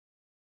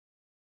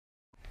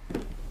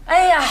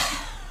哎呀，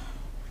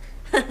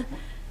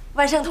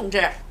万胜同志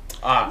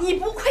啊，你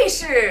不愧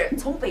是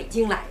从北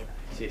京来的，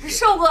谢谢，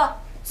受过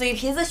嘴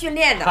皮子训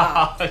练的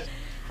啊。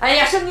哎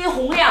呀，声音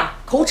洪亮，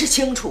口齿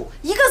清楚，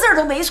一个字儿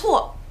都没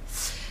错。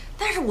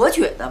但是我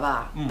觉得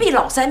吧，背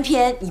老三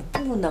篇你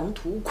不能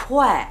图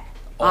快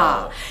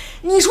啊！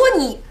你说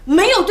你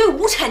没有对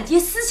无产阶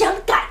思想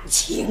感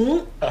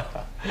情，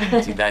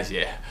金大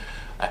姐，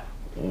哎，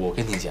我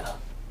跟你讲，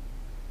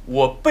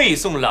我背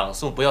诵朗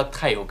诵不要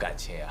太有感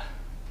情呀。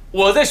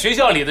我在学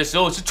校里的时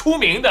候是出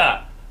名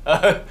的，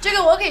这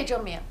个我可以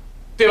证明，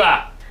对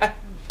吧？哎，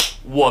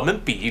我们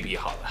比一比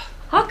好了。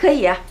好，可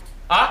以啊。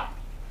啊？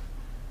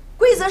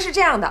规则是这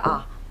样的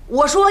啊，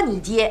我说你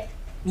接，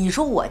你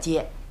说我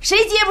接，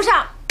谁接不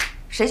上，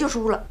谁就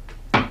输了。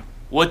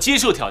我接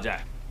受挑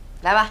战，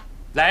来吧，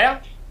来呀！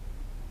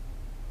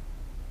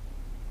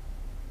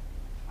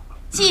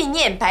纪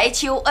念白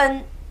求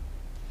恩。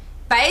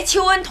白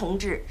求恩同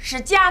志是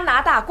加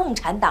拿大共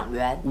产党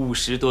员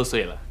，50多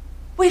岁了，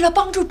为了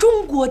帮助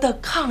中国的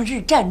抗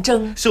日战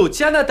争，受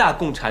加拿大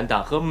共产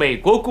党和美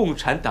国共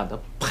产党的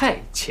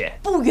派遣，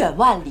不远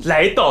万里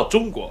来到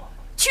中国。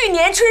去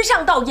年春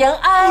上到延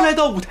安，后来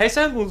到五台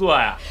山工作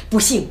呀。不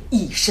幸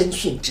以身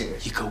殉职。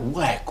一个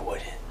外国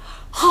人，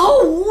毫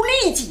无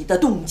利己的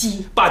动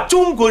机，把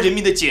中国人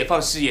民的解放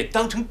事业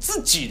当成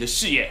自己的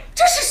事业，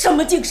这是什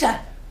么精神？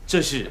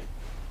这是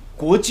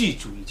国际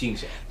主义精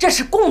神，这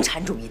是共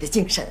产主义的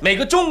精神。每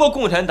个中国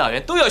共产党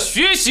员都要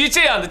学习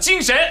这样的精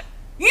神。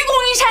愚公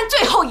移山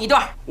最后一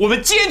段，我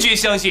们坚决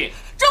相信，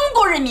中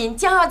国人民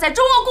将要在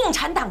中国共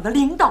产党的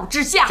领导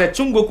之下，在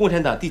中国共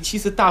产党第7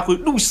次大会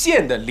路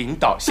线的领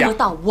导下，得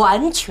到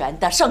完全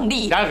的胜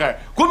利。然而，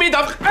国民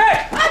党，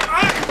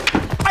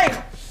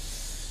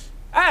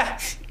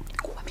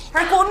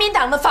而国民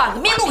党的反革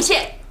命路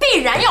线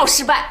必然要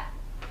失败。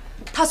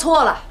他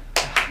错了。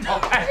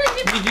哎，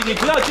你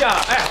不要这样，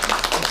哎，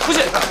不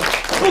是，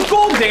不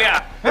公平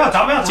啊！不要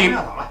吵了。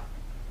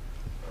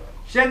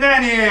现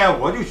在呢，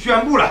我就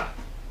宣布了，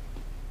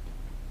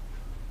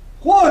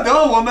获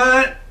得我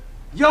们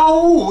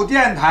155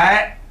电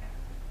台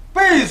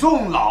背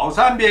诵老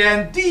三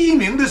篇第1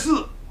名的是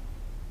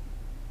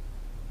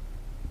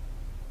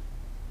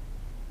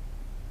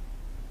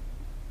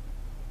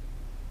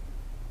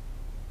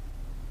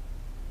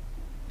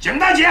景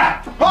大姐。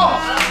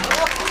好。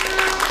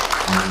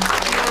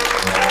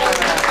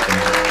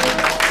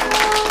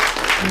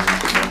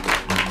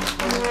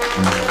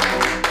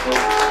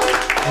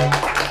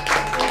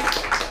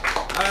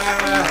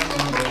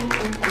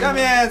下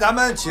面咱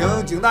们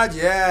请景大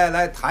姐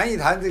来谈一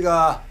谈这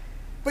个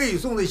背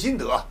诵的心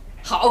得。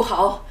好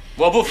好，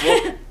我不服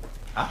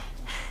啊，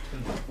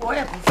我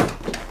也不服。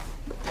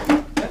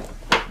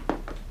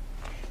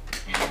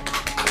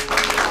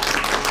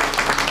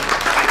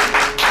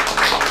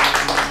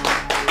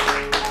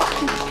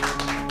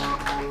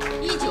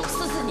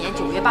1944年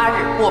9月8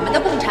日，我们的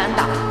共产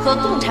党和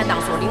共产党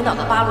所领导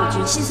的八路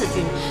军新四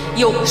军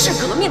有是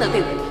革命的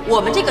队伍。我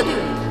们这个队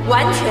伍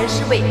完全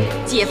是为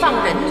解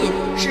放人民，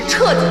是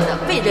彻底的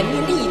为人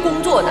民利益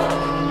工作的。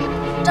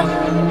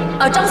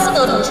张思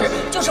德同志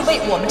就是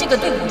为我们这个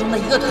队伍中的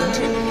一个同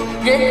志。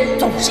人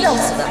总是要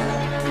死的，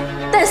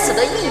但死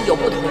的意义有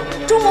不同。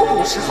中国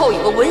古时候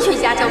有个文学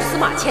家叫司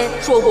马迁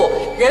说过：“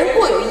人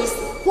或有一死，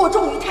或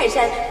重于泰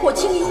山，或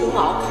轻于鸿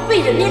毛。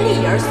为人民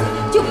利益而死，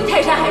就比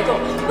泰山还重；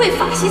为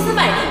法西斯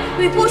卖力，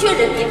为剥削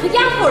人民和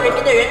压迫人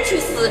民的人去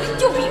死，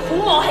就比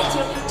鸿毛还轻。”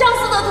张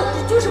思德同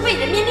志就是为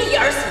人民利益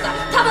而死的，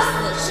他的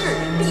死是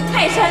比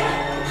泰山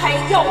还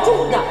要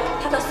重的，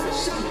他的死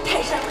是比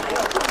泰山还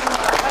要重的。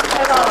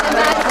太棒了，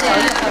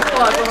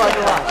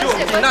就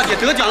景大姐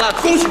得奖了，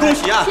恭喜恭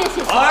喜啊！谢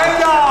谢。哎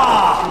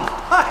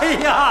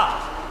呀，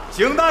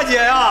景大姐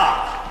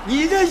呀，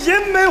你这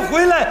人没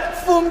回来，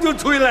风就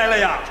吹来了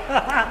呀！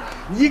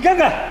你看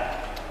看，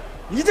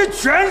你这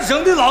全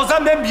省的老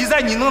三篇比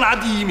赛，你能拿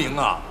第1名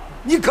啊？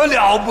你可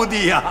了不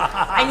得呀！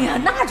哎呀，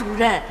那主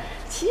任，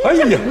其实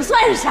这不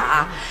算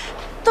啥，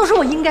都是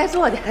我应该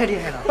做的。太厉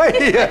害了！哎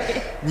呀，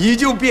你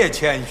就别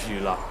谦虚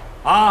了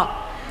啊！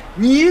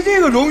你这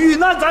个荣誉，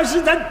那咱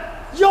是咱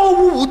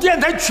155电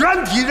台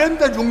全体人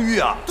的荣誉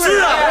啊！是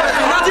啊，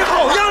景大姐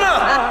好样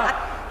的！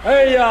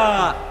哎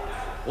呀，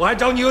我还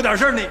找你有点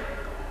事儿呢。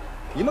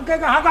你们该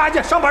干啥干啥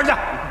去，上班去。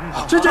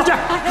去，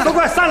都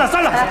快散了。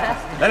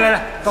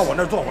来，到我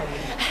那儿坐会儿。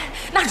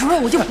那主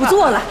任我就不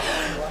做了，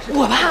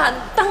我吧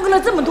耽搁了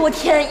这么多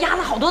天，压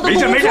了好多的工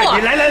作。没事，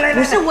你来。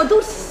不是，我都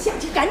想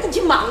去赶紧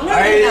去忙啊。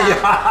哎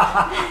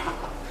呀，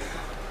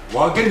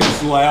我跟你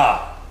说呀，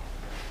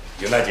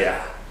景大姐，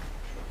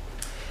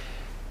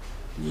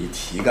你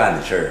提干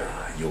的事儿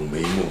啊有眉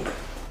目，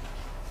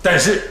但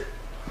是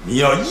你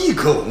要一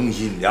颗红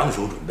心，两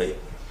手准备，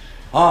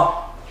啊。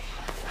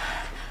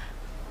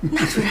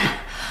那主任，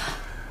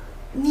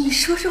你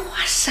说这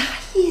话啥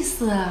意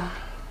思啊？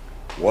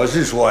我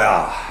是说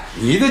呀，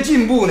你的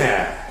进步呢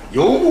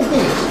有目共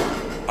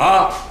睹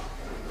啊！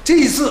这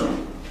一次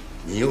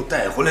你又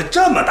带回来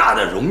这么大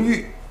的荣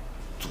誉，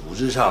组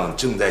织上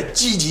正在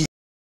积极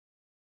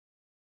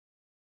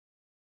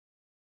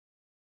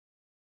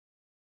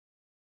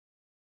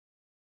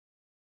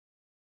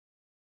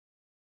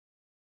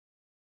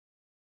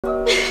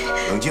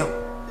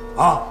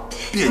啊，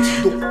别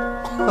激动。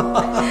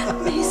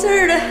没事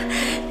儿的，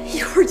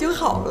一会儿就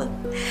好了。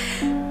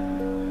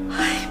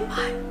哎呀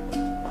妈呀，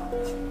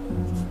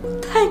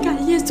太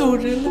感谢主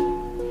人了，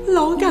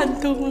老感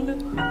动了。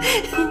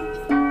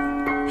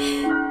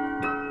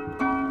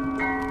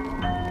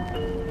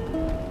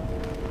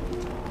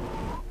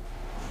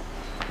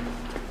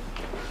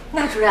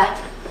那主任，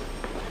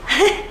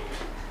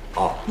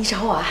哦，你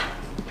找我啊？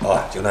哦，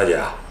景大姐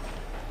啊，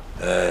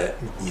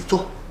你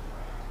坐。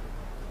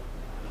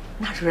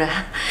那主任，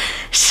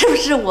是不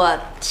是我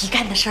提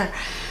干的事儿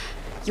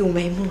有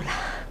眉目了？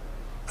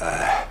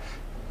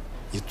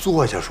你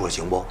坐下说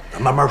行不？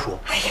咱慢慢说。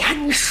哎呀，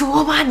你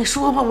说吧，你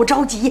说吧，我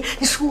着急，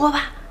你说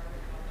吧。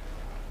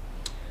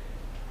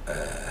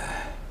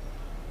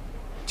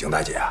景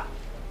大姐啊，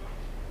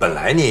本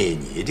来呢，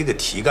你这个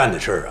提干的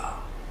事儿啊，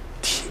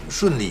挺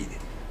顺利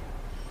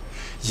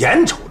的，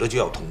眼瞅着就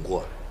要通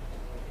过了。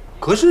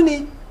可是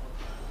呢，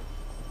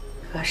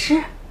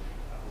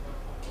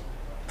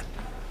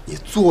你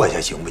坐下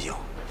行不行？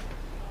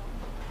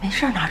没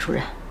事儿，那主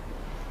任，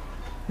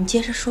你接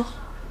着说。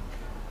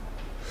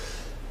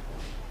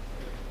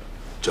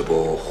这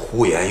不，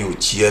呼延又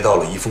接到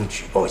了一封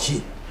举报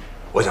信，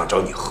我想找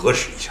你核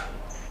实一下。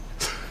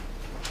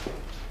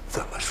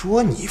怎么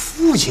说你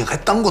父亲还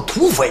当过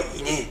土匪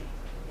呢？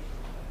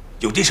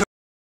有这事儿？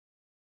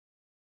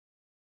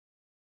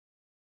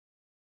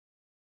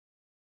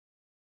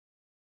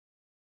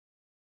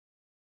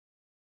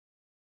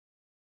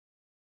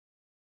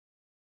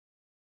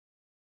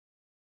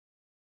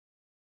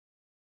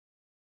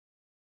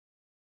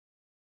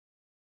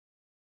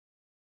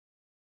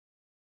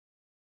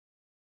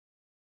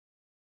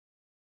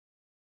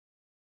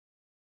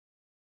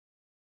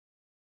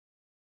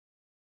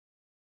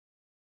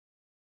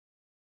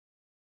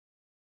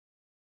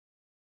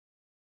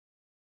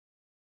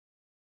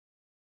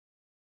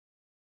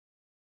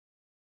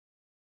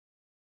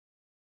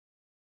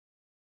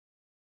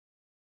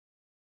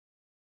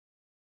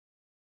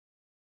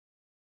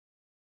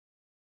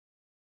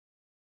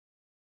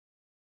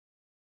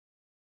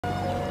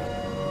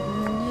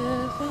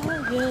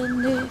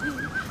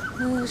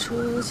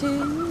处境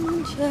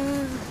迢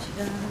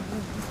迢，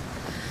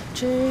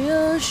只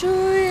有树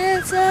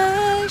叶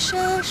在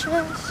沙沙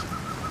响。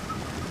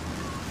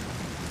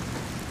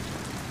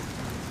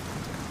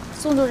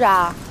宋组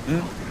长，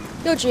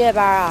又值夜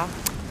班啊？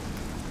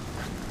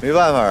没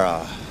办法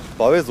啊，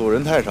保卫组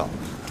人太少了。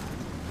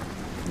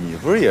你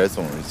不是也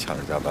总是抢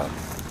着加班吗？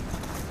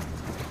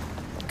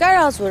干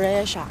扰组人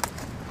也少。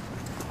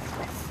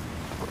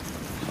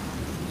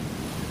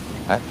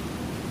哎，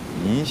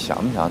你想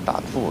不想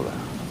打兔子呀？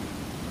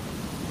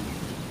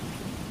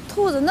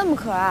兔子那么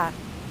可爱，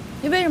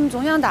你为什么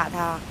总想打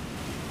它？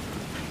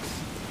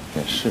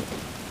也是，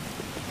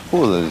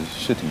兔子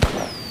是挺可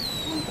爱。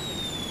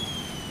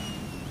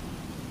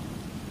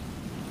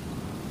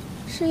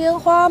是烟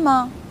花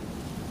吗？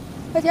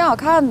还挺好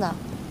看的。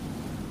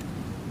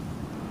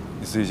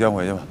你自己先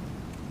回去吧，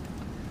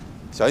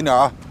小心点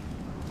啊。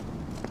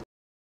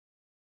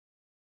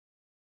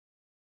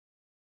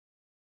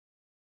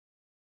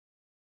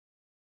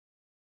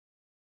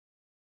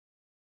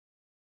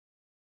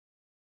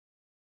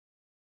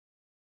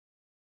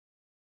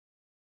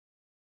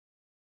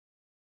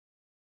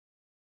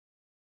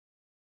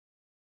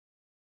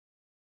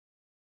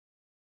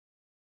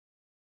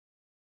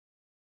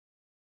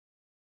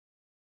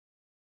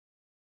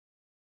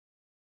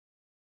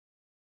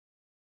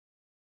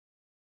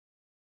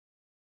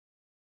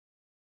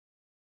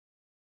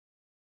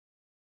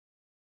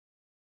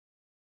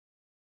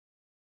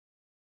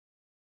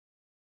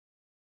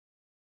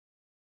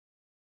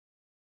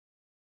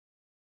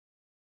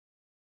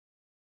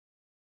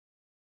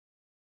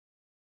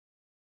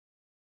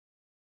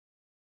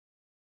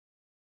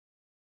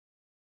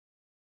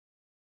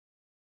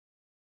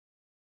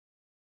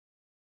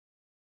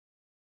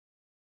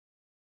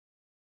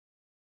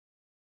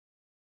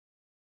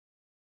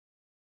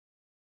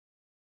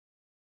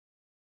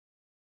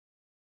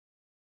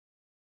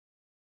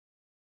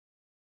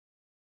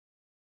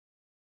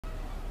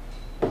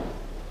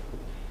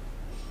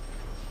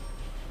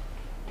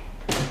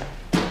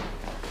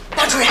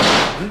主任，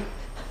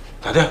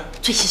咋的？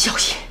最新消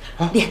息，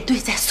连队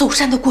在搜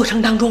山的过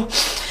程当中，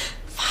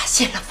发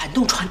现了反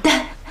动传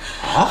单，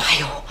还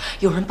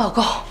有人报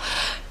告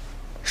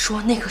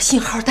说那个信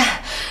号弹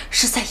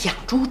是在养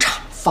猪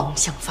场方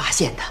向发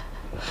现的。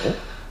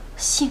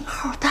信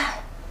号弹，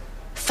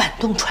反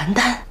动传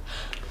单，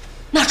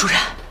那主任，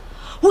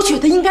我觉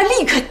得应该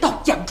立刻到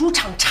养猪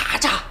场查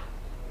查。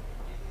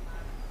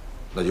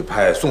那就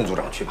派宋组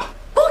长去吧。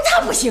光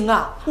他不行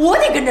啊，我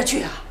得跟着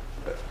去啊。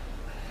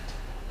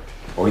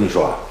我跟你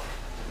说啊，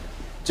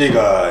这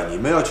个你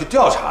们要去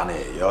调查呢，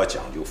也要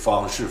讲究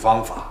方式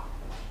方法，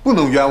不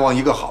能冤枉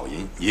一个好人，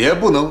也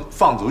不能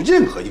放走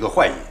任何一个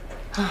坏人。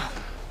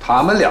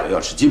他们俩要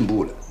是进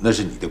步了，那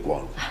是你的光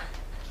荣；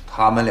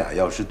他们俩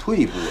要是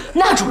退步了，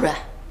那主任，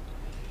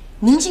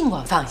您尽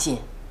管放心，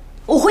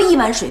我会一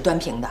碗水端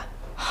平的，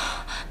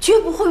绝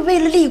不会为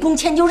了立功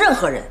迁就任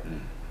何人。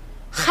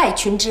害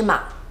群之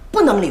马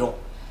不能留。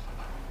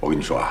我跟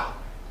你说啊，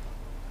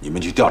你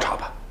们去调查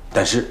吧，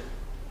但是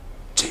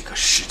这个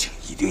事情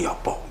一定要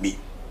保密，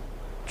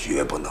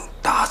绝不能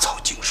打草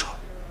惊蛇。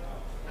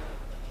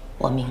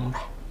我明白。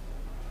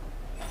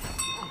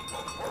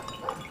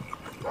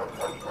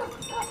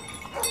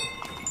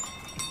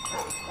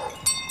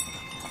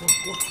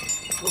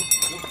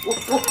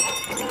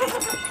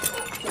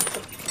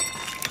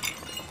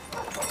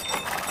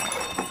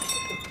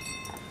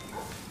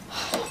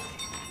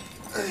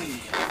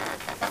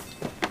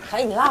可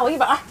以，你拉我一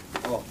把。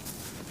哦。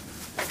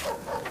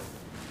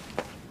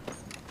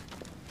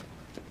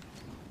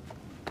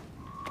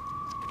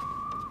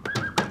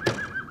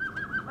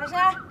万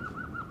山，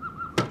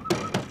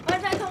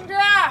万山同志，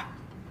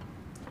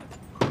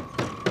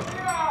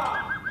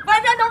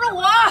万山同志，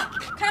我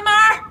开门。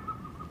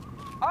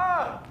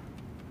啊，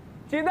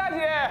金大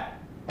姐，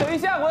等一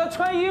下，我要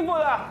穿衣服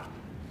了。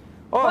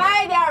哦，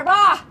快点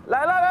吧。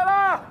来了来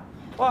了，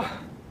哇，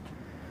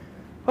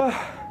啊。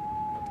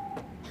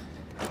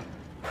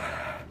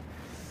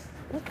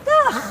你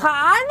干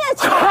哈呢？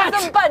敲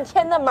这么半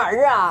天的门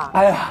啊！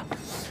哎呀，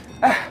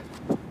哎，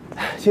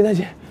金大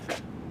姐，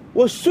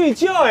我睡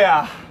觉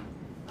呀。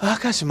啊，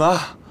干什么？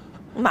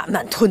慢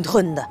慢吞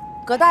吞的。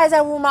葛大爷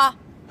在屋吗？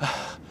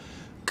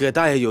葛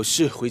大爷有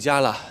事回家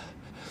了。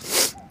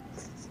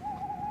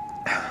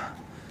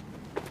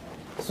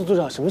苏组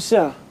长，什么事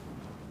啊？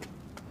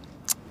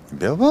你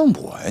别问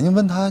我呀，你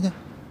问他去。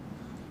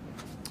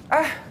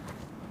哎，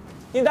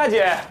金大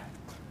姐。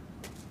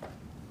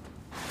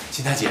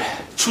金大姐，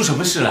出什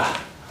么事了？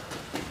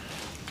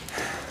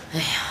哎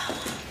呀，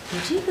你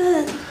这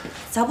个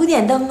咋不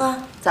点灯啊？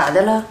咋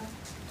的了？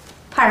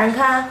怕人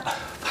看？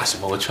怕什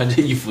么？我穿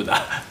着衣服的。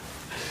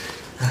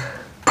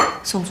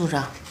宋组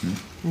长，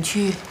你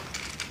去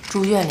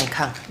住院里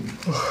看看，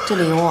这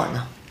里有我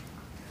呢。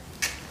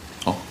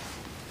哦。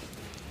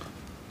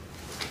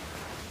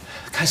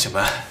看什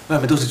么？外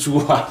面都是猪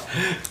啊！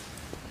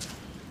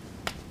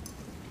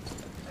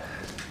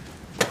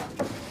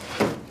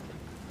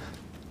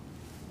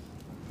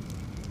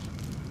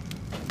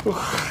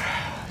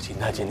金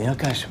大姐，您要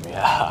干什么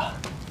呀？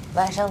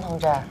万生同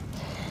志，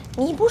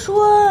你不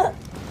说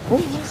你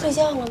已经睡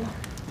觉了吗？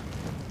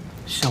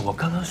是啊，我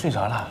刚刚睡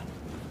着了。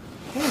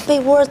你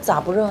被窝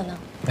咋不热呢？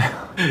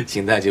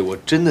金大姐，我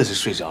真的是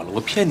睡着了，我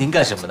骗您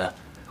干什么呢？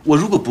我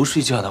如果不睡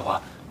觉的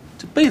话，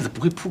这被子不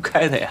会铺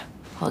开的呀。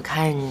我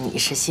看你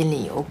是心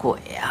里有鬼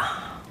呀。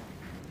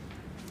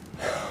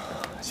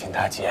金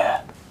大姐，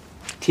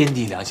天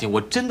地良心，我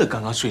真的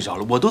刚刚睡着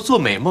了，我都做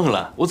美梦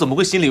了，我怎么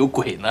会心里有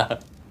鬼呢？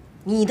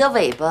你的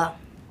尾巴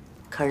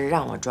可是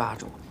让我抓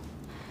住了，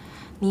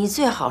你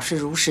最好是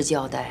如实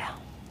交代啊。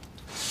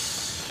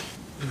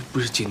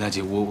不是金大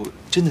姐，我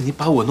真的，你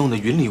把我弄得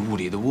云里雾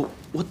里的，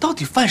我到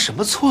底犯什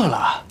么错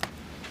了？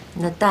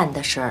那蛋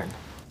的事儿呢？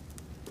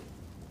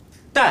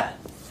蛋，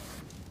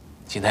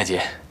金大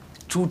姐，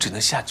猪只能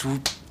下猪，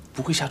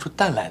不会下出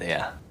蛋来的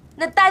呀。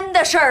那丹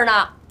的事儿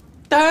呢？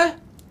丹？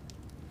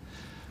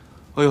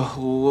哎呦，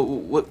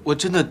我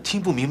真的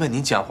听不明白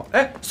您讲话。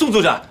哎，宋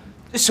组长。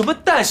什么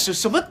蛋是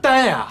什么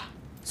丹呀？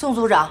宋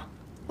组长，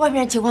外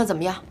面情况怎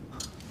么样？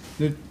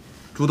那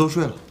猪都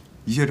睡了，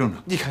一切正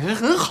常。你看人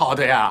很好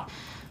的呀。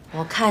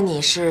我看你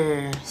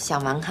是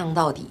想顽抗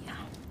到底呀。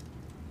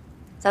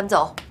咱们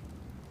走。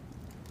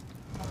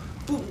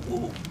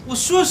我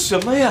说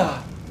什么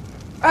呀？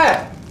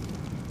哎，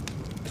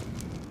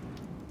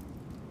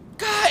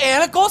干啥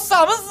了？搞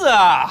啥么子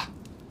啊？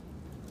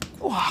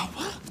哇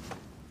我。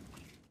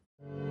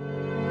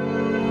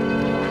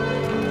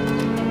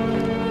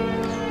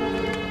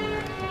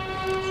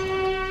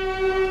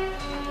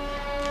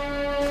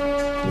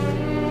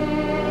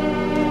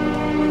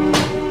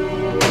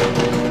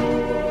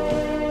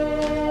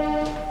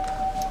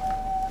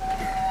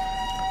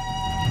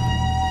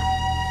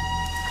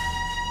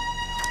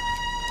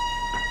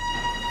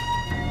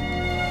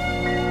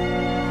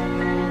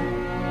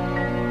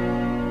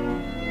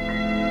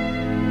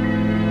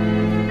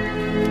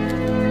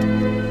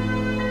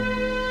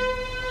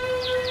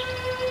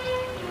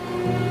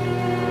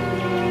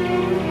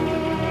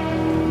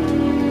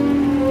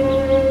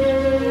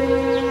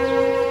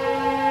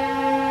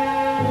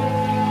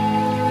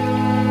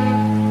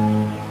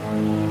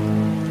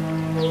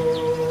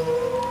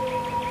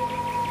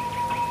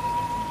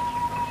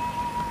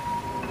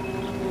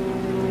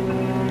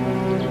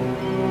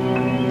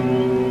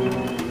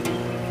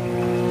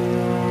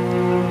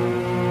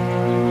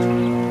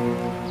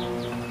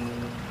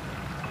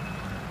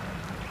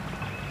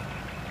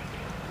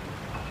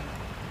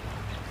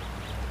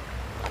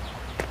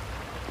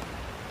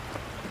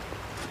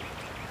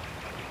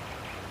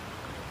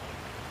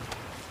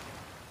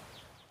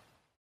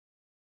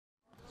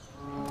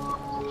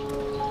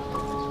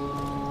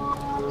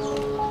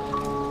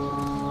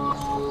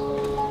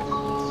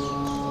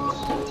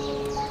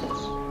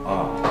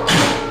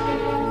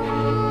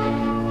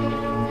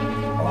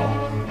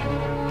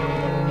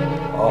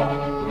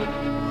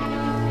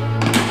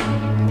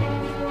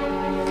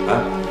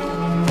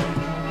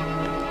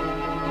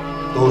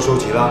都收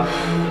齐了，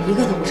一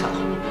个都不少。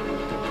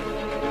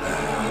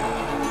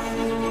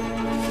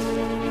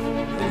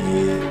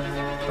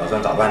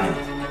咋办呢？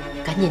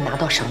赶紧拿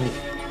到省里，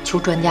求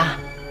专家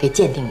给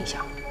鉴定一下。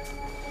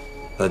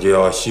那就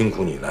要辛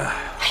苦你了。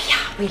哎呀，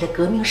为了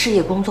革命事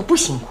业工作不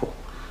辛苦。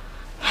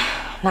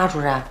那主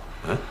任，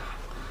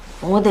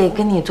我得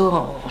跟你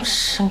做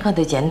深刻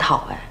的检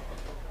讨哎。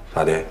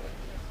咋的？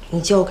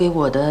你交给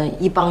我的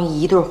一帮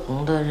一对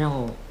红的任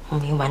务我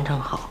没完成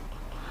好，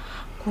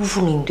辜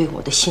负了你对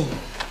我的信任。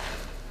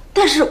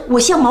但是我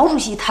向毛主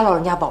席他老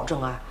人家保证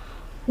啊，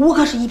我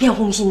可是一片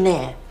红心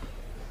呢。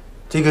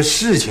这个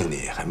事情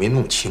你还没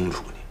弄清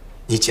楚呢，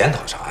你检讨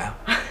啥呀？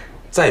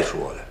再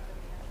说了，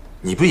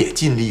你不也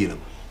尽力了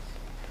吗？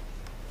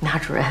那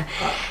主任，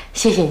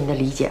谢谢你的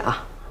理解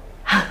啊。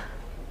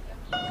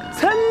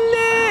城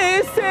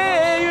内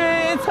三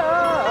月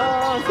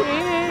唱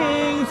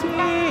心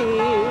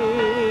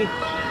情，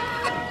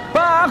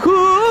把苦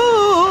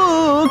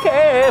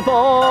开放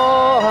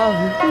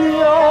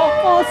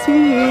了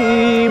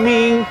清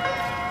明。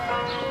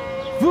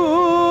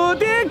富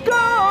的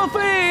高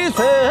飞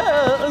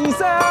城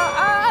山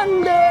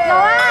台，老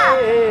万，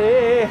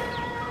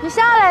你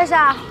下来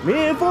下。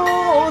蜜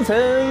蜂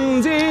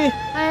曾经。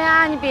哎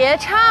呀，你别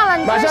唱了，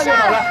你快上。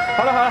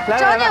好了，来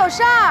找你有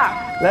事儿。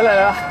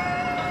来。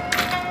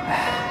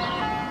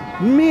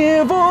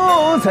蜜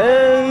蜂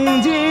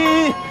曾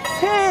经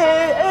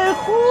才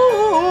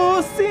呼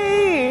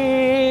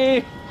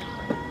吸。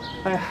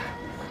哎呀，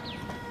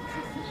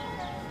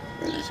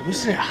什么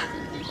事啊？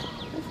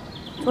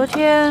昨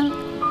天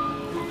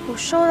我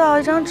收到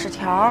一张纸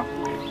条，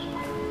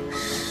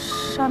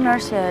上面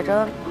写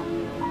着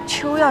“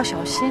秋要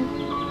小心”。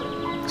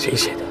谁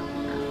写的？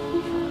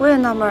我也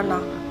纳闷呢。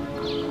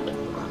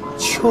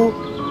秋，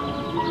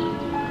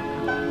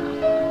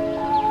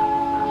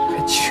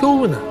还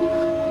秋呢，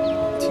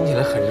听起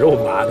来很肉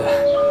麻的。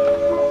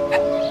哎，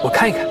我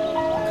看一看。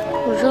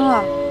我扔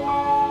了。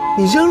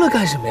你扔了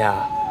干什么呀？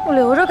我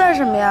留着干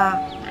什么呀？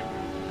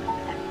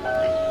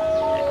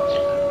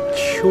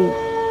秋。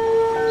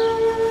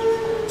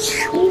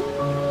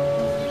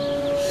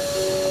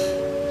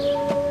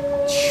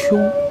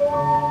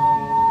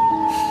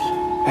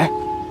哎，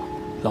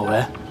老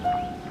文，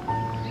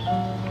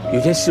有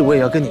件事我也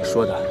要跟你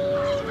说的。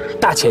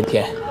大前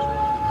天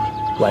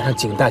晚上，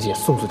景大姐、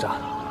宋组长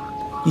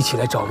一起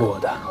来找过我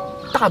的，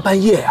大半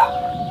夜呀，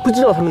不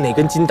知道他们哪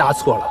根筋搭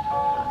错了，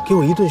给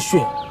我一顿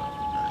训，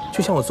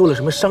就像我做了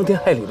什么伤天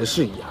害理的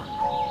事一样。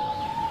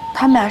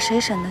他们俩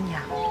谁审的你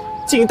啊？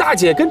景大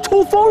姐跟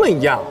抽风了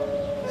一样。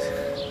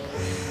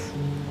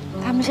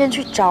他们先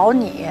去找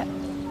你，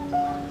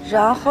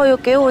然后又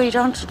给我一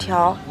张纸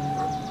条，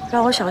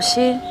让我小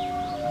心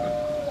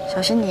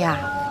你呀。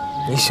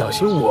你小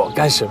心我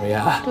干什么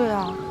呀？对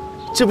啊，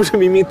这不是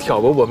明明挑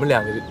拨我们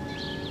两个人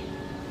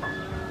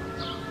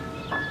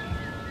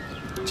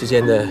之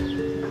间的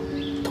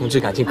同志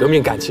感情、革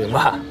命感情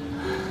吗？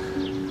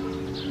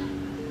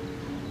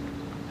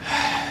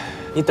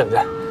你等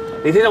着，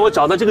哪天让我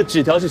找到这个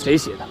纸条是谁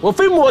写的，我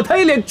非抹他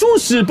一脸猪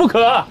屎不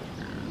可！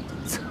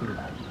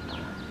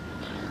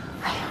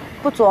哎呀，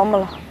不琢磨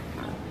了，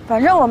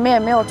反正我们也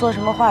没有做什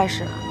么坏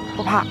事，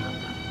不怕。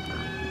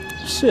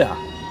是啊，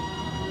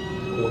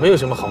我们有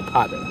什么好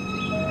怕的？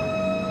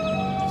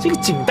这个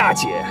景大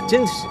姐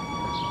真是，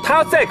她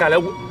要再敢来，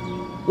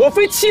我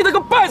非气得个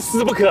半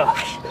死不可！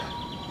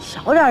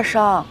小点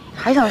声，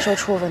还想说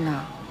处分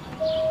呢？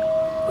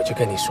我去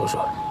跟你说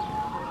说。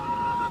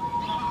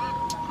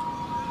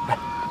哎，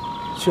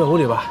去我屋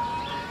里吧。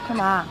干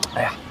嘛？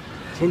哎呀，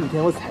前几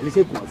天我采了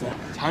些果子，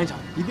尝一尝，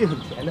一定很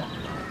甜的。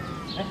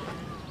哎，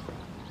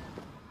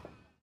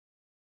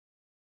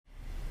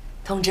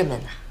同志们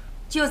呐，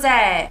就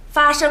在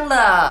发生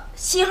了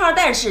信号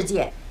弹事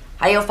件，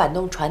还有反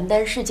动传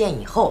单事件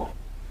以后，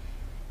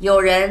有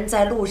人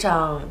在路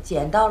上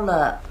捡到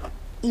了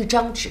一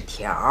张纸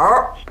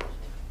条，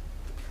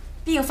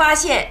并发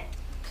现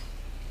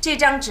这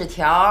张纸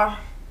条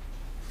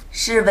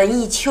是文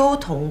艺秋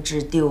同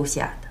志丢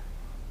下的。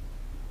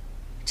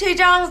这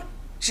张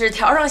纸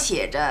条上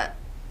写着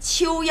“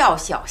秋要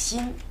小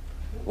心”。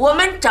我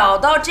们找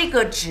到这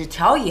个纸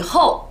条以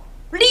后，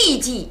立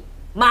即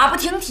马不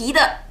停蹄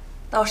的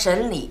到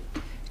省里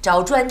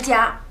找专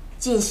家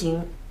进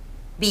行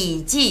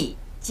笔迹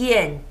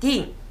鉴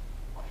定。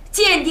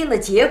鉴定的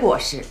结果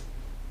是，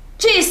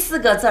这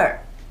4个字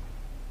儿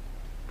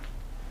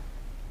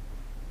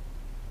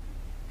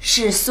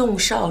是宋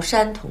少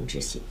山同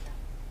志写的。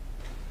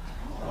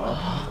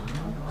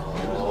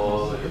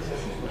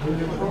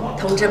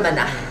同志们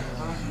呐，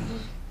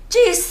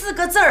这4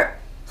个字儿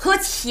和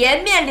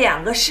前面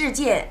2个事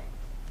件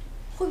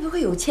会不会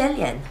有牵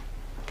连呢？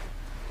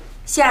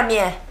下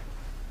面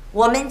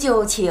我们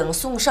就请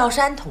宋少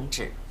山同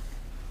志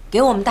给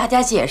我们大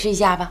家解释一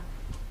下吧。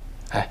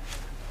哎，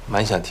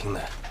蛮想听的。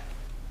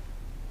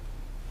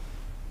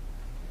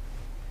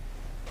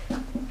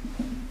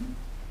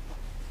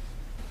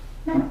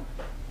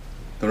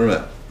同志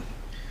们，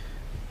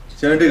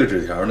既然这个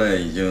纸条呢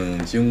已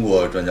经经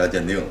过专家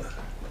鉴定了，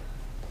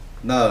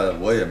那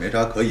我也没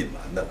啥可隐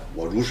瞒的了，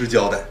我如实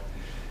交代。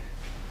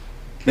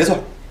没错，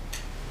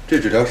这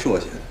纸条是我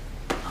写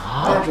的。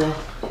啊，主任，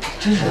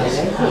真是他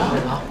写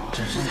的啊！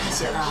真是他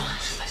写的。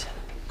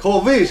可我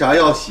为啥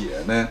要写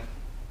呢？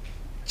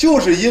就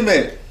是因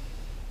为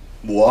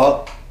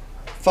我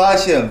发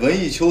现文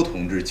艺秋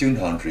同志经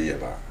常值夜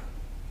班，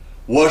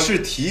我是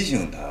提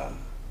醒他，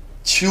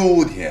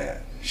秋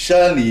天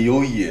山里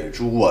有野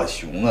猪啊、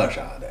熊啊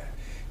啥的，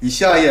你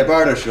下夜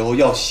班的时候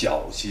要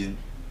小心。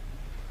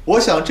我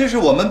想这是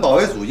我们保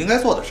卫组应该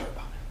做的事儿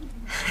吧。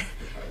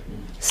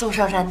宋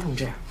少山同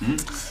志，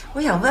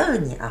我想问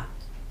问你啊，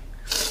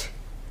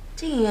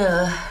这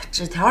个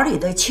纸条里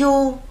的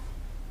秋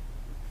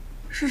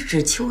是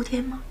指秋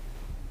天吗？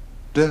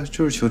对啊，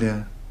就是秋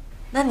天。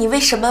那你为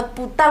什么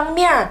不当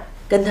面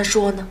跟他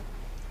说呢？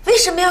为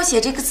什么要写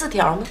这个字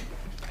条呢？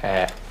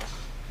哎，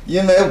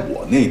因为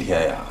我那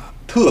天呀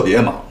特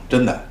别忙，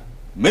真的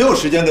没有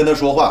时间跟他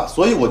说话，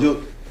所以我就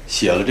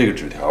写了这个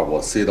纸条，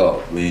我塞到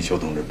文艺秋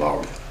同志包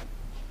里了。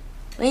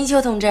文艺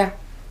秋同志，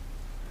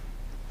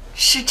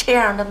是这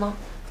样的吗？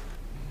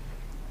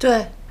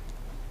对，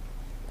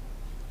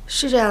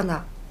是这样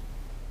的。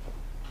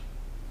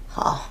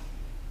好，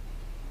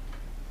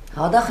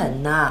好得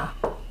很呐。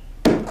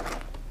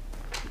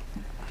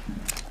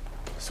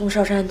宋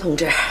少山同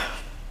志，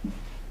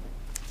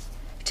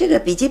这个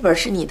笔记本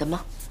是你的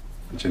吗？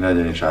金大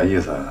姐，你啥意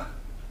思啊？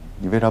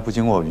你为啥不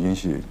经过我允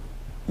许，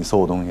你搜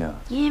我东西啊？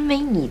因为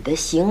你的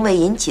行为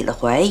引起了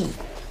怀疑。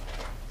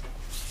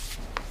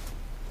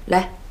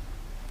来，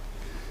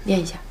念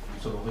一下。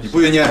你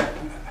不许念。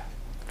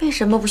为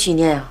什么不许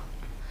念啊？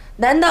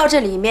难道这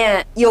里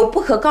面有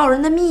不可告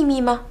人的秘密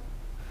吗？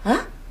啊？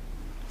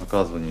我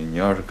告诉你，你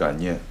要是敢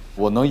念，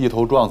我能一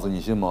头撞死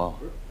你，信吗？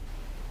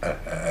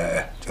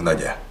哎，景大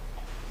姐，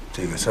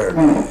这个事儿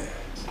呢，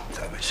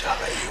咱们下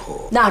来以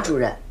后，那主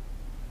任，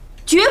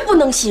绝不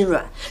能心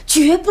软，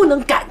绝不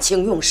能感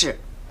情用事。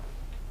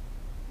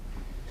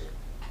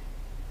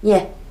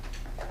念。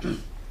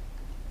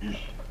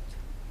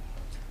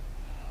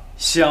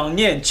想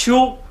念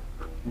秋，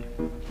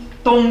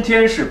冬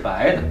天是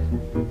白的，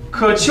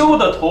可秋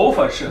的头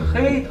发是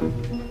黑的，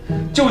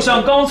就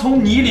像刚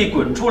从泥里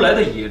滚出来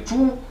的野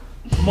猪，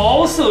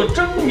毛色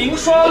狰明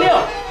刷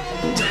亮。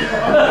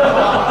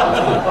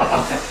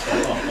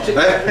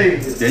哎，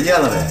别念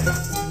了呗。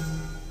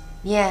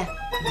念。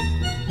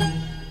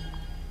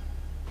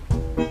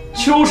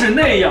秋是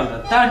那样的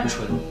单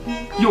纯，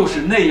又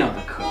是那样的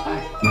可爱。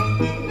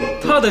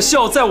他的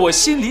笑在我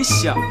心里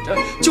响着，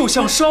就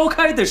像烧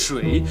开的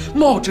水，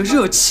冒着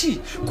热气，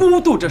咕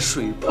嘟着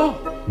水泡，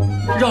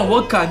让我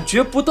感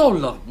觉不到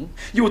冷，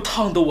又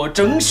烫得我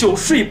整宿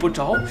睡不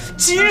着。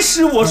即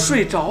使我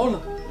睡着了，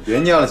别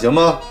念了，行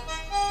吗？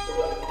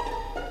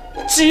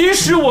即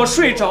使我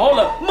睡着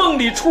了，梦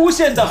里出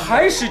现的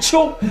还是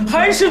秋，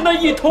还是那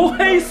一头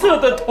黑色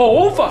的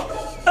头发。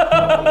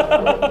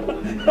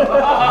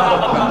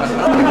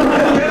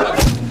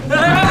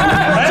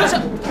这是。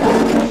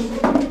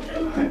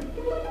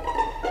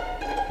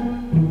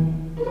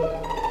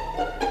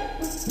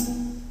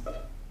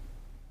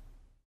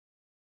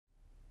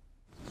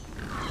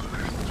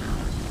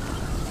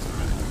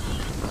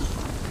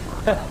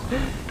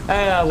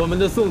哎呀，我们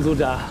的宋组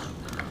长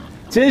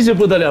真是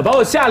不得了，把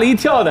我吓了一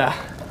跳的。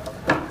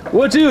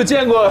我只有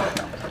见过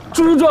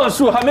猪撞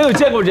树，还没有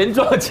见过人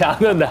撞墙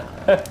的呢。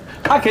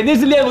他肯定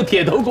是练过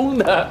铁头功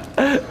的。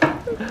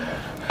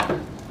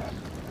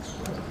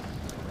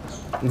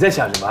你在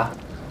想什么？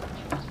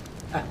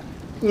哎，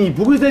你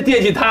不会在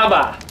惦记他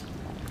吧？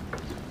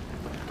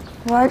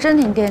我还真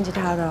挺惦记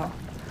他的。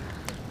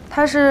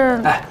他是……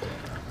哎，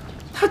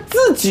他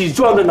自己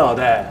撞的脑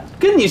袋，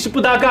跟你是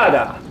不搭嘎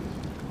的。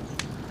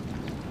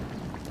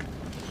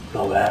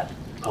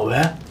老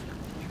文，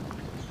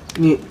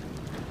你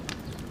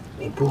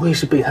不会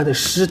是被他的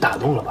诗打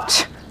动了吧？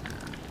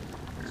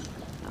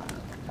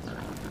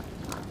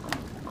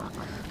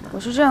我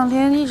是这两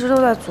天一直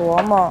都在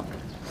琢磨，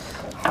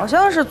好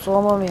像是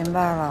琢磨明白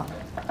了。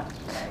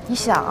你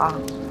想啊，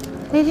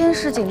那天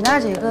是景大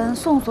姐跟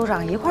宋组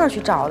长一块儿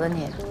去找的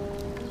你。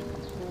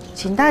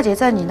景大姐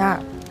在你那儿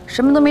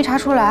什么都没查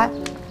出来，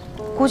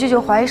估计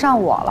就怀疑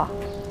上我了。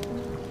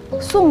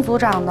宋组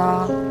长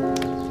呢？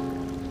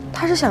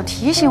他是想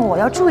提醒我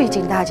要注意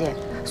景大姐，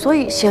所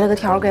以写了个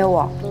条给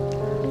我。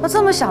那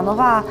这么想的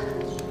话，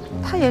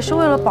他也是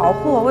为了保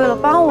护我，为了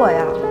帮我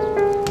呀，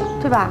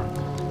对吧？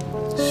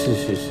是，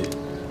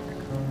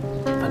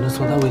反正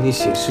从他为你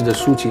写诗的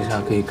抒情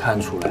上可以看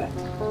出来，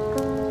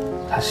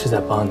他是在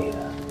帮你的。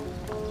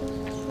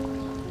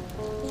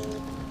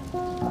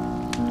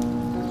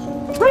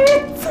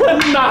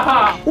真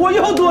的，我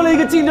又多了一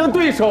个竞争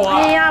对手啊！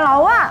哎呀，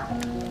老万，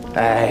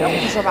哎，要胡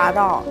说八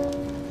道。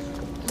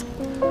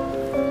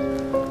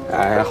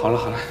哎，好了，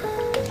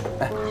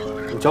哎，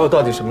你找我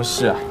到底什么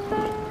事啊？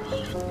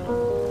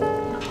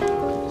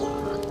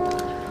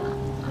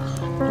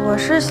我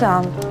是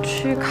想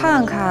去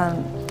看看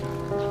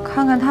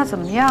他怎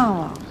么样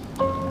了，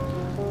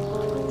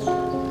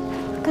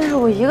但是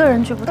我一个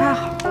人去不太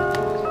好，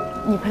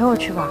你陪我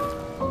去吧。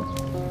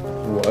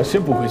我是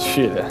不会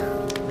去的，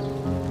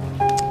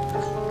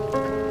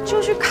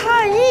就去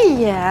看一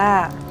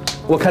眼。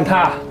我看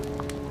他，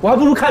我还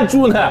不如看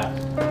猪呢。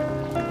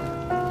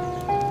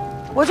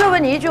我就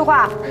问你一句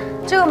话，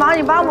这个忙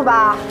你帮不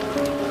帮？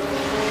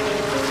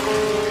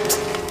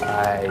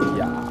哎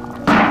呀，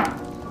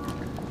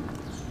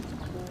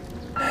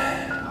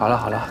好了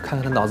好了，看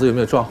看他脑子有没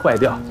有撞坏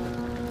掉。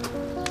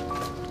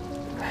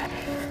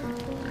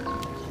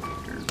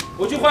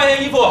我去换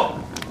件衣服。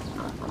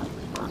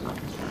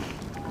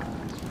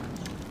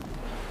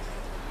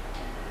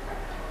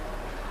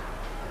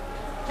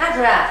那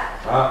主任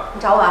啊，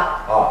你找我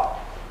啊？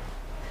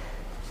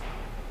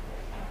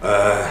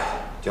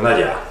景大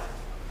姐啊，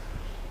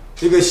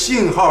这个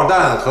信号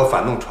弹和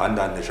反动传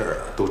单的事儿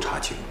都查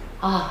清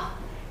了啊。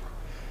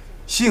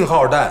信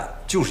号弹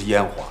就是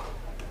烟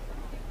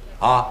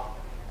花，啊，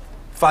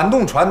反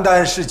动传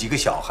单是几个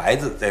小孩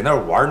子在那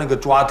儿玩那个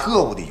抓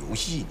特务的游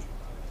戏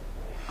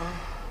呢。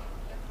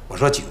我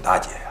说景大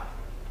姐呀，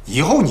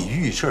以后你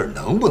遇事儿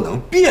能不能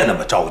别那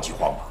么着急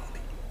慌忙的？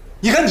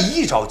你看你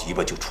一着急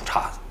吧就出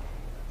岔子，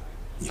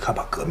你看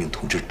把革命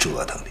同志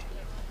折腾的，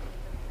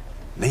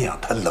那样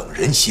他冷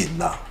人心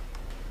呐。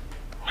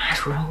马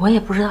主任，我也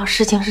不知道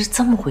事情是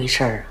这么回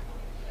事儿啊。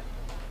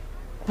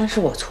那是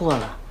我错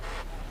了。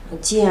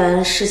既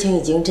然事情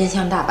已经真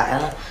相大白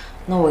了，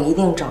那我一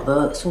定找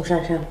到宋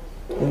珊珊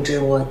同志，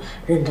我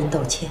认真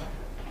道歉。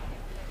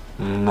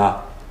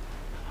呐。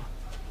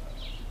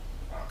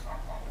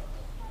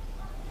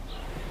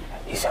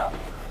医生，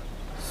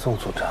宋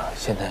组长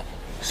现在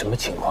什么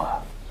情况啊？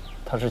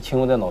他是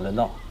轻微的脑震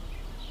荡。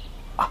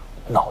啊，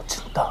脑震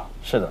荡？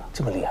是的，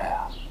这么厉害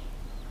啊！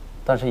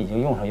但是已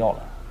经用上药了，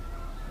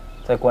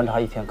再观察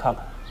1天看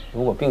看，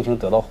如果病情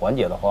得到缓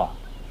解的话，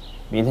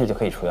明天就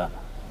可以出院了。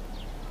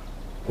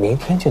明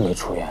天就能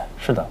出院？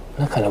是的，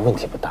那看来问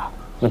题不大。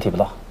问题不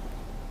大。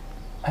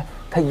哎，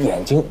他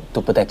眼睛都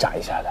不带眨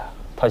一下的。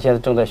他现在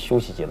正在休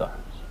息阶段。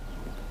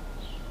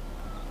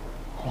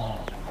哦，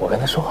我跟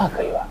他说话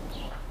可以吧？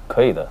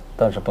可以的，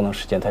但是不能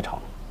时间太长。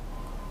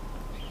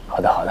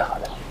好的，好的，好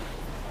的。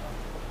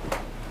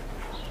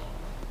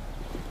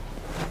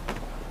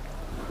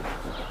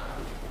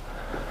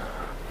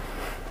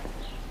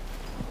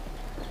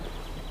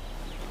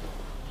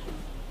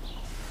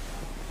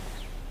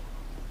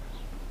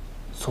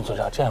宋组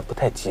长，这样不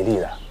太吉利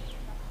的。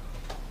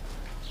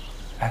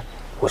哎，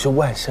我是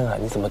万生啊，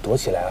你怎么躲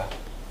起来了？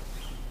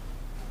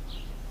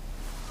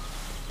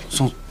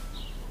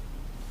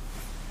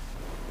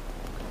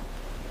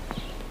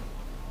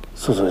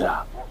宋组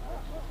长，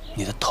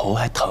你的头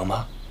还疼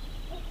吗？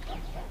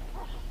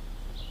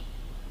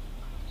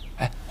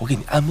哎，我给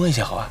你按摩一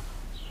下，好吧？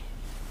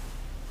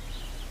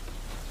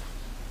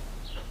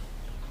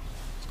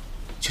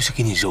就是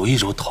给你揉一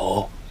揉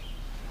头。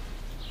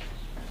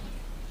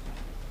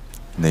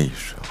内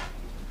伤，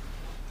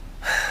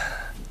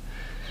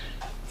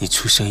你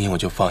出声音我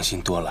就放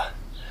心多了。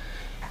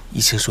医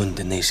生说你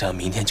的内伤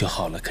明天就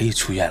好了，可以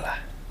出院了。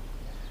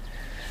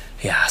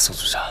哎呀，宋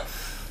组长，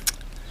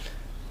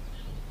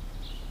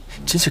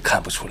真是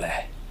看不出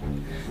来，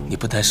你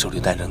不但手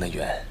榴弹扔得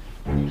远，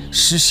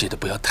失血的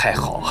不要太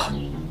好啊。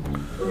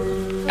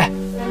哎，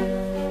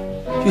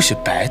又是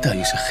白的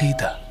又是黑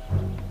的，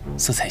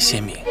色彩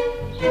鲜明，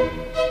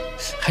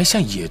还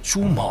像野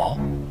猪毛。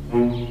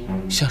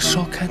像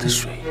烧开的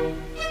水，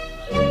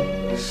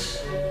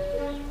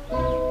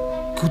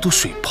咕嘟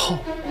水泡，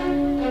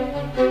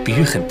比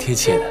喻很贴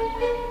切的。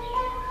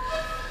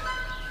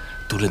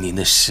读了您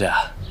的诗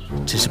啊，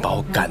真是把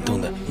我感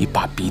动的一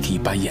把鼻涕一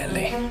把眼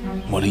泪，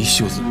抹了一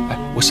袖子。哎，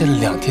我晒了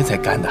2天才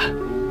干的。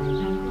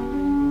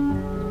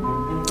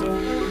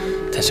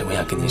但是我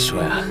想跟你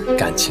说呀，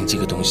感情这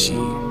个东西，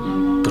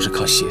不是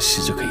靠写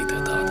诗就可以得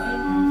到的，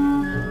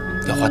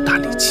要花大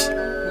力气。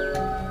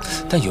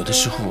但有的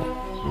时候，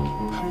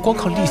光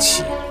靠力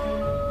气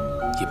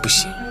也不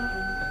行，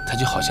它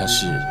就好像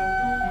是，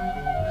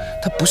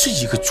它不是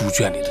一个猪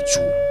圈里的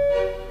猪，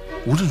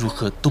无论如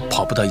何都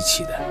跑不到一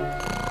起的。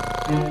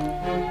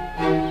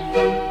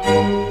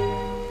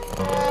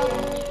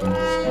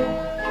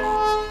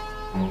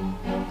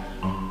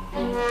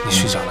你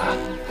睡着了，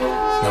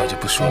那我就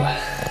不说了。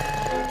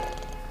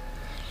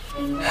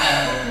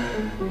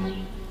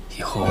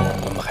以后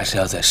我们还是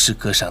要在诗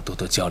歌上多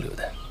多交流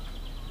的。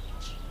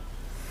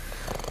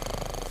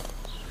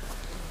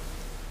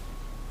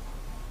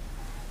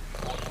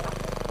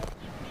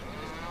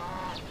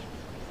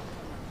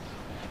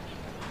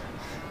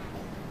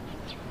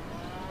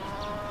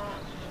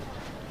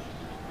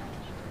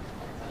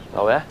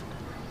老文，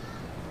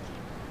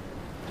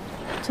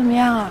怎么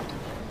样啊？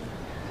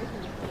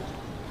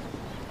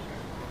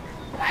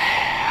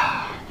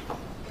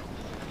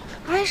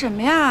哀什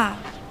么呀？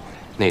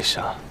内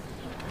伤，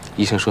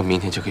医生说明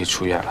天就可以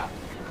出院了。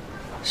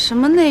什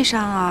么内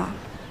伤啊？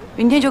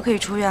明天就可以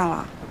出院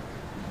了？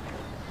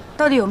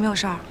到底有没有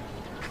事儿？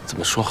怎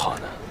么说好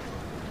呢？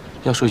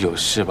要说有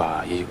事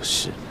吧，也有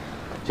事；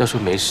要说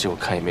没事，我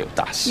看也没有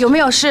大事。有没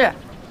有事？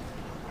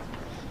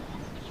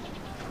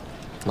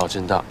脑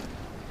震荡。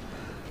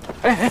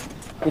哎，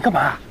你干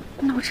嘛？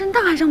脑震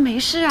荡还像没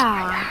事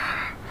啊？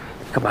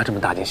干嘛这么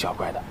大惊小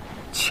怪的？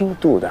轻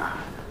度的。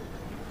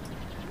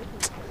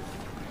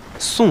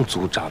宋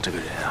组长这个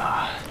人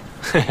啊，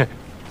嘿嘿，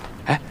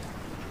哎，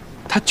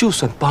他就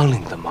算帮了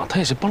你的忙，他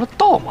也是帮了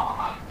倒忙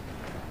啊。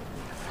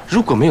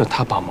如果没有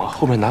他帮忙，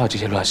后面哪有这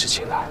些乱事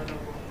情的？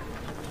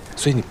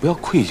所以你不要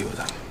愧疚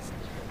的。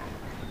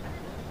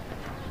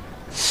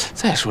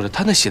再说了，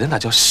他那写的哪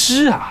叫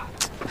诗啊？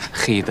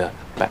黑的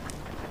白，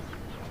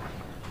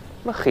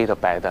什么黑的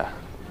白的，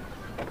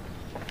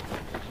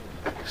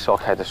烧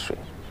开的水，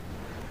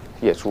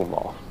野猪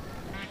毛。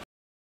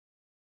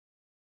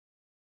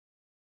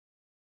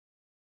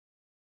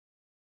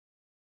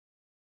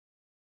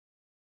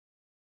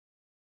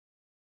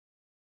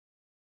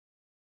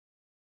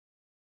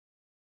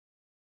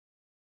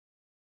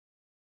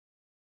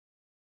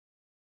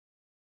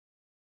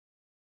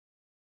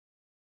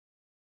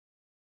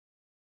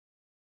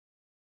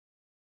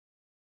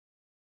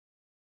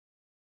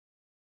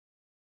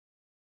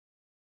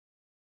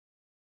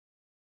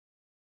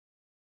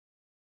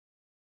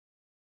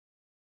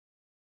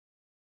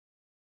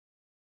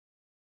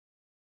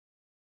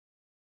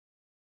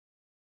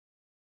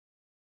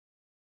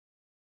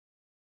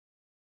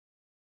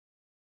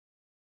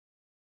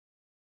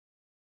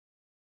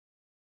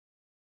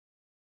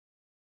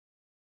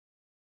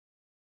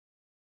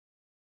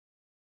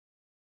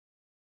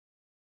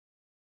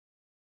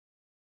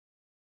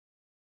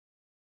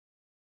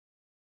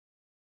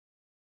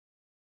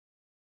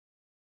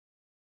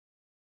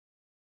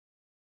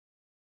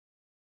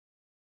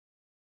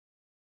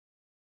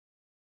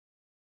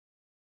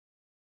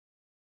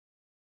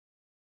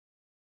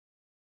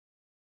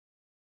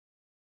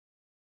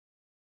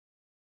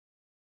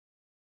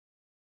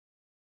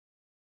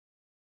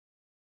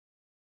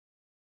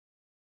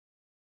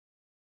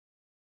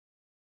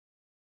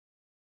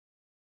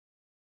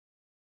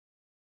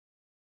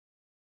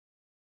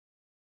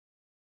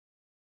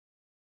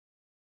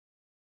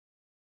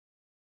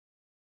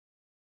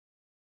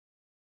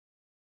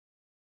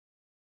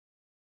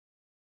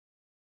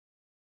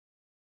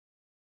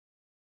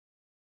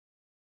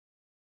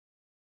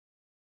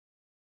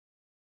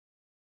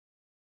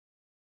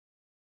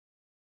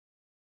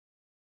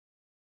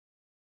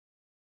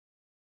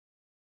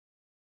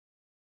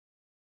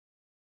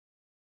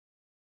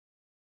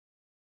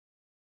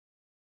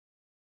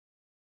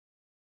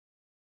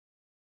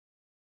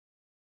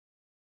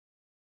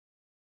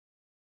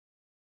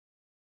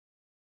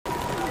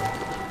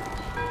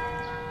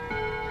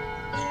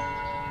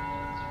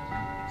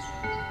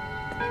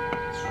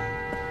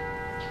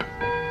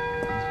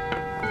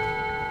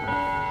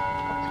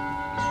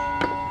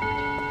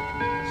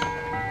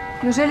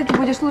Неужели ты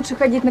будешь лучше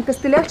ходить на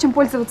костылях, чем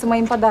пользоваться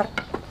моим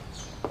подарком?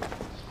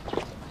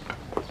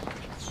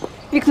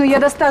 Вик, ну я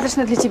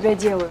достаточно для тебя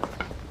делаю.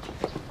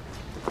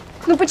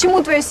 Ну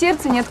почему твое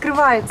сердце не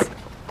открывается?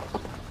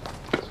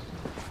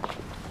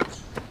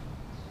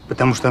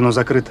 Потому что оно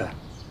закрыто.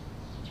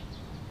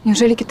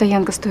 Неужели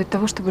китаянка стоит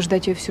того, чтобы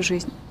ждать ее всю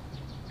жизнь?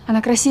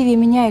 Она красивее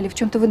меня или в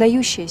чем-то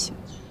выдающаяся?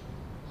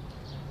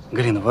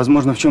 Галина,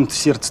 возможно, в чем-то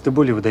сердце ты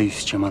более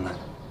выдающаяся, чем она.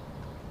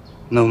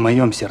 Но в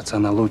моем сердце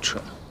она лучше.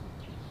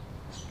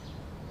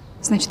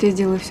 Значит, я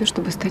сделаю все,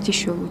 чтобы стать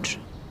еще лучше.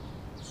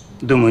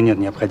 Думаю, нет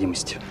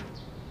необходимости.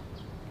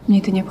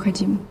 Мне это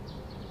необходимо.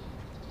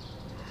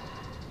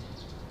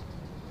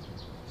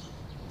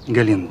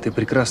 Галина, ты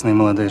прекрасная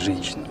молодая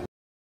женщина.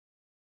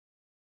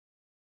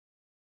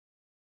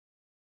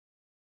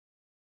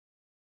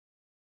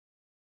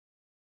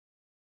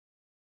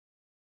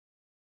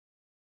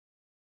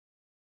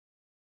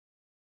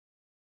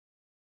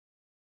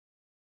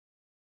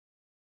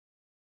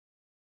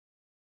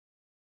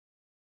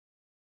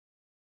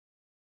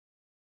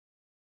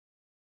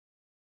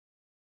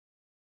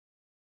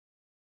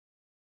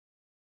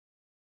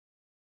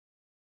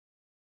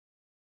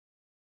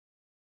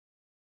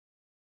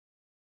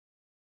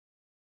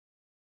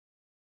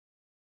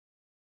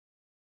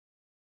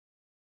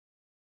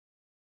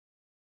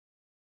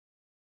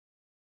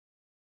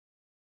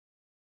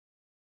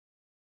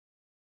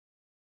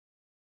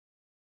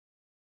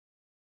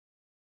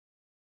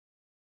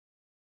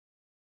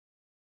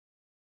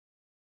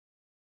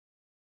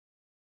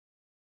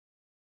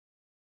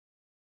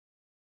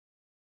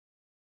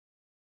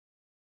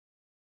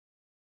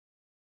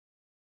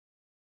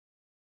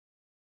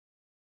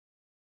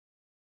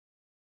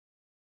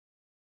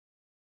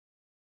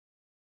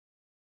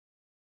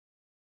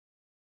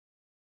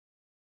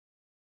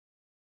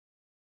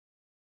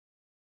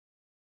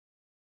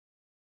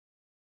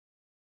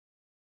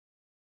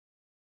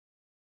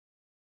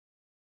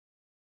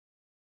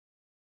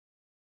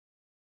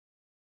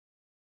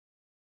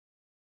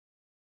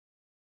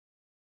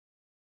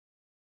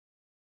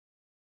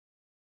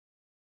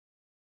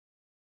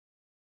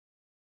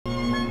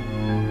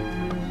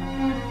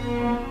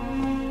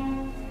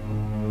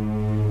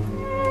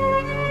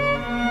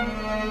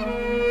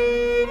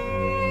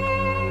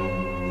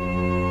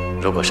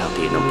如果上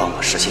帝能帮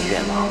我实现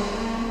愿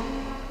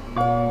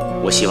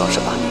望，我希望是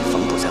把你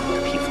缝堵在我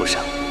的皮肤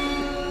上，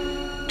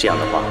这样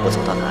的话，我走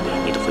到哪里，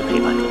你都会陪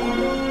伴着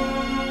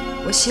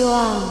我。我希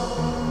望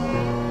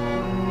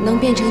能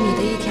变成你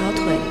的一条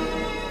腿，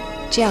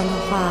这样的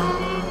话，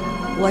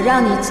我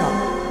让你走，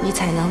你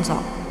才能走；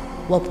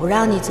我不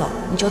让你走，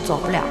你就走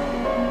不了。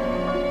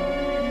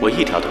我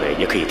一条腿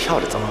也可以跳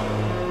着走，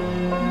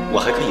我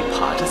还可以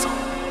爬着走。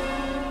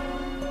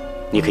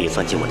你可以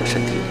钻进我的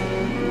身体里，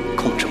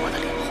控制我的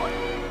灵魂。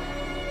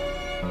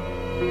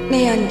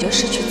那样你就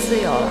失去自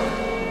由了。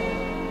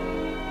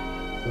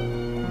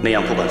那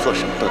样不管做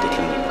什么都得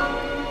听你的。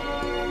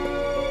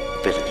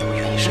为了你，我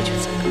愿意失去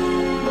自由。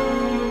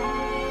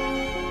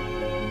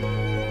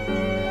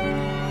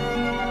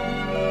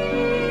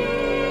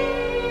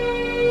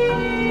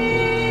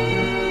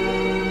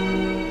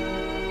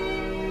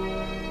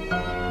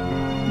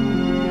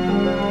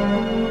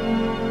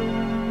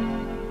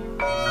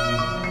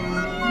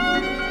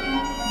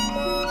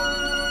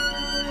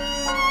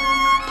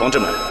同志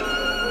们，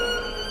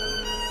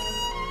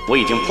我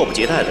已经迫不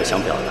及待地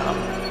想表达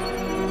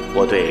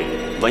我对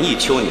文艺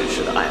秋女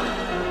士的爱了。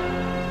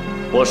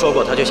我说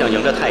过，她就像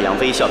迎着太阳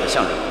微笑的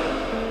向日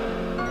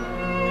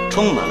葵，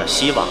充满了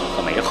希望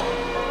和美好。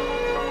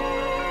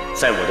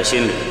在我的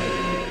心里，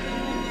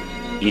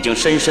已经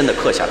深深地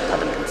刻下了她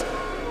的名字，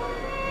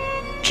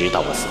直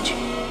到我死去。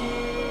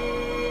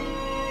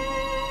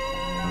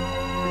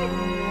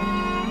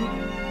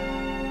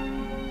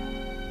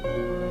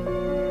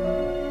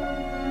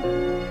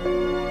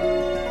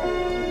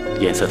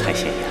颜色太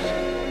鲜艳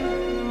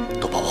了，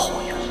都把我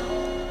晃晕了。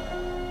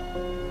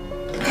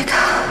贝卡，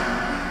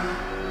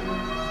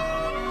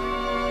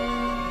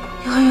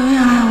你会永远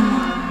爱我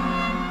吗？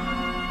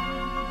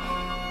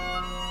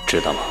知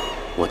道吗？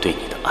我对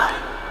你的爱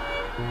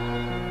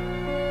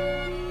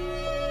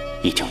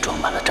已经装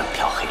满了整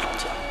条黑龙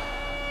江。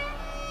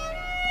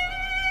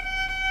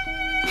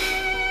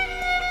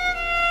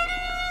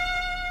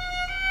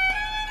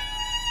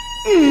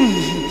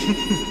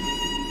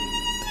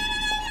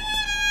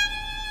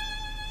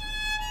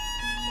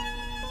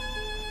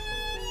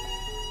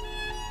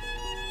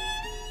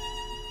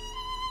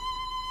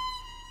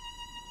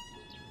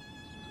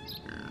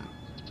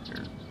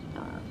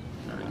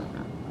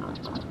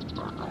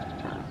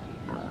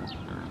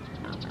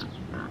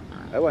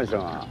哎，万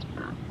生啊，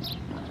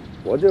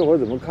我这会儿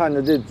怎么看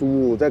着这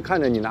猪，再看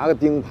着你拿个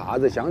钉耙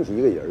子，想起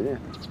一个人呢？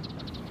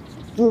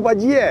猪八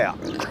戒呀！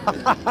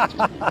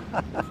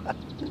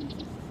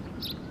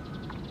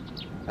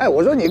哎，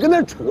我说你跟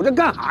那杵着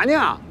干啥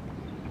呢？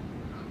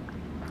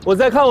我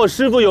在看我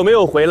师傅有没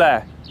有回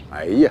来。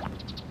哎呀，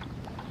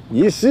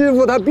你师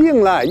傅他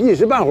病了，一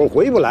时半会儿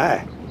回不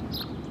来。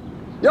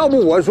要不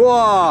我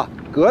说，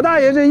葛大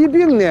爷这一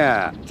病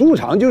呢，猪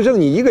场就剩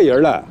你一个人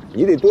了，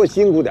你得多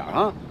辛苦点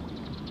啊。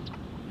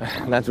哎，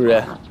那主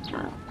任，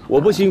我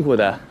不辛苦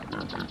的。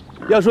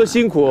要说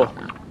辛苦，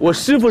我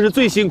师傅是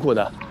最辛苦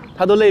的，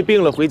他都累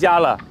病了，回家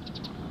了。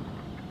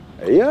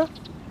哎呀，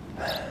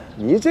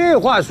你这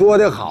话说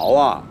得好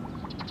啊！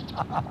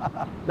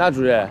那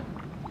主任，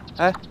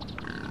哎，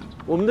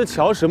我们的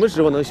桥什么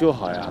时候能修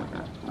好呀？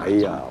哎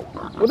呀，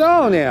不知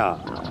道呢，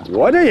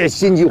我这也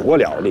心急火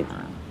燎的。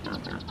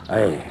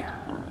哎呀，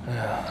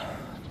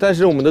但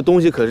是我们的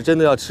东西可是真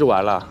的要吃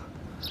完了，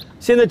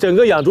现在整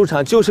个养猪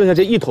场就剩下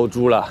这一头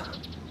猪了。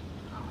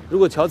如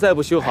果桥再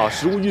不修好，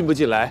食物运不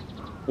进来，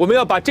我们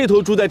要把这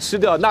头猪再吃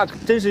掉，那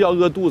真是要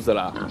饿肚子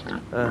了。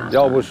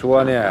要不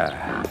说呢，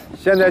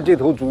现在这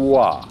头猪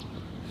啊，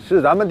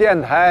是咱们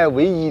电台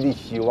唯一的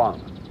希望。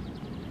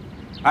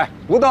哎，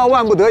不到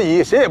万不得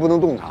已，谁也不能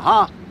动它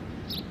哈。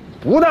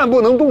不但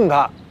不能动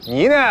它，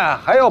你呢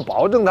还要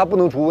保证它不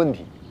能出问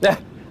题。哎，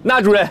那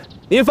主任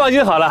您放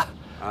心好了，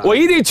我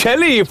一定全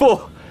力以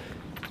赴，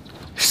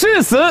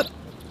誓死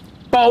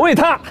保卫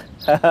它。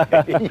哎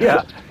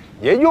呀，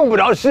也用不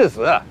着誓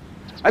死。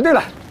哎，对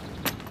了，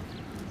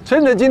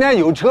趁着今天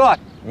有车，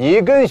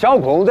你跟小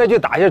孔再去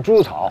打下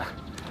猪草，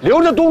留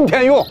着冬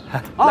天用。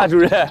那主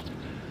任，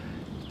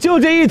就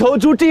这一头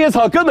猪，这些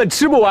草根本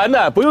吃不完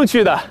的，不用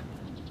去的。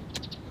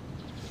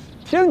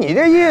听你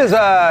这意思，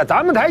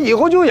咱们台以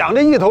后就养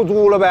这一头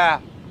猪了呗？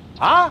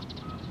啊，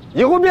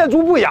以后变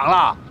猪不养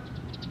了，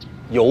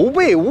有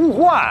备无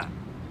患。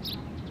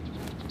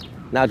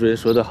那主任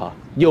说得好，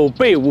有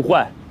备无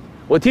患，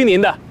我听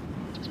您的。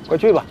快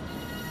去吧。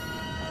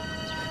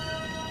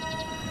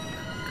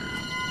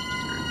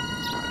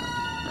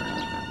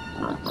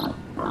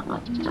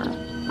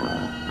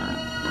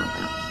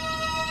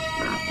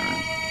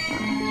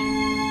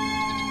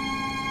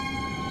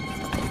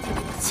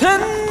城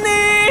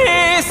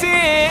内三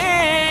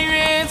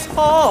月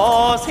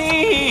草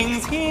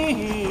青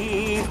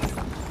青，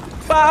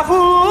百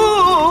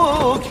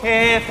花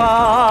开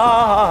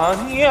放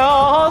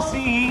鸟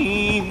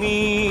戏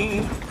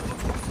鸣。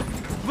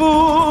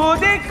牡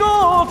丹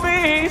高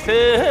飞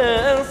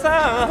人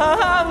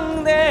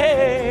上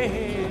台，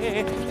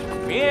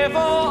面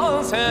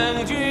风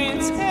成军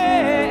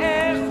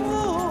采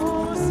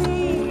呼吸。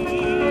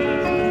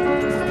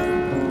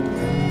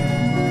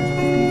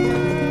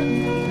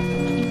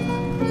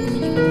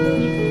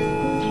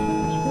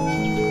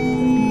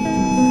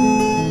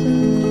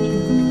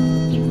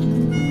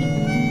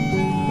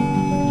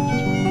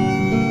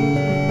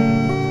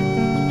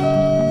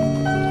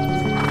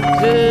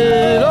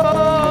日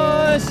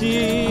落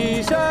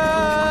西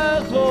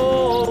山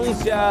红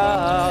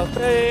霞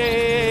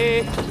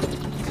飞，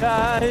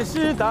战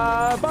士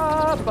大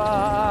爸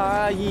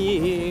爸，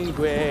银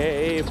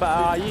龟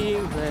把银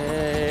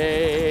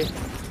龟。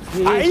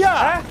哎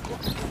呀，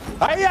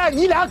哎呀，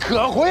你俩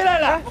可回来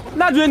了！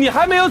那主任，你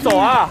还没有走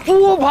啊？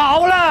猪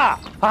跑了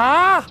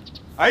啊！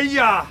哎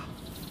呀，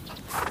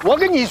我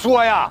跟你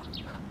说呀，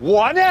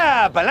我呢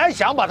本来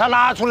想把他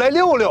拉出来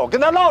溜溜，跟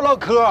他唠唠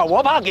嗑，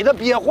我怕给他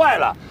憋坏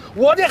了。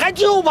我这还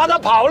就怕他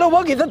跑了，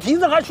我给他蹄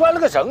子还拴了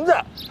个绳子。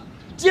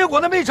结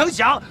果呢，没成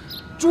想。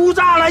 猪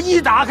栅栏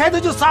一打开，它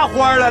就撒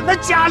欢了，那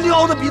家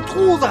撩的比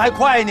兔子还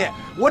快呢。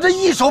我这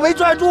一手没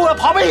攥住，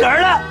跑没影了。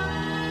哎呀，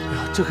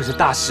这可是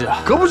大事啊！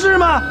可不是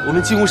吗？我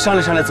们进屋商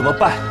量商量怎么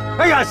办。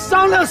哎呀，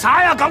商量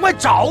啥呀？赶快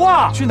找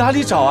啊！去哪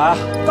里找啊？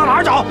到哪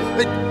儿找？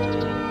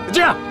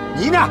这样，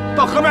你呢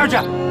到河边去，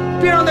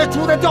别让那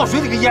猪在掉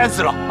水里给淹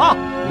死了啊！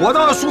我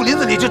到树林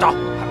子里去找。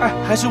哎，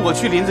还是我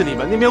去林子里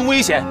吧，那边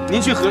危险。您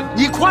去河，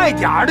你快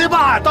点的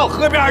吧，到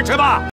河边去吧。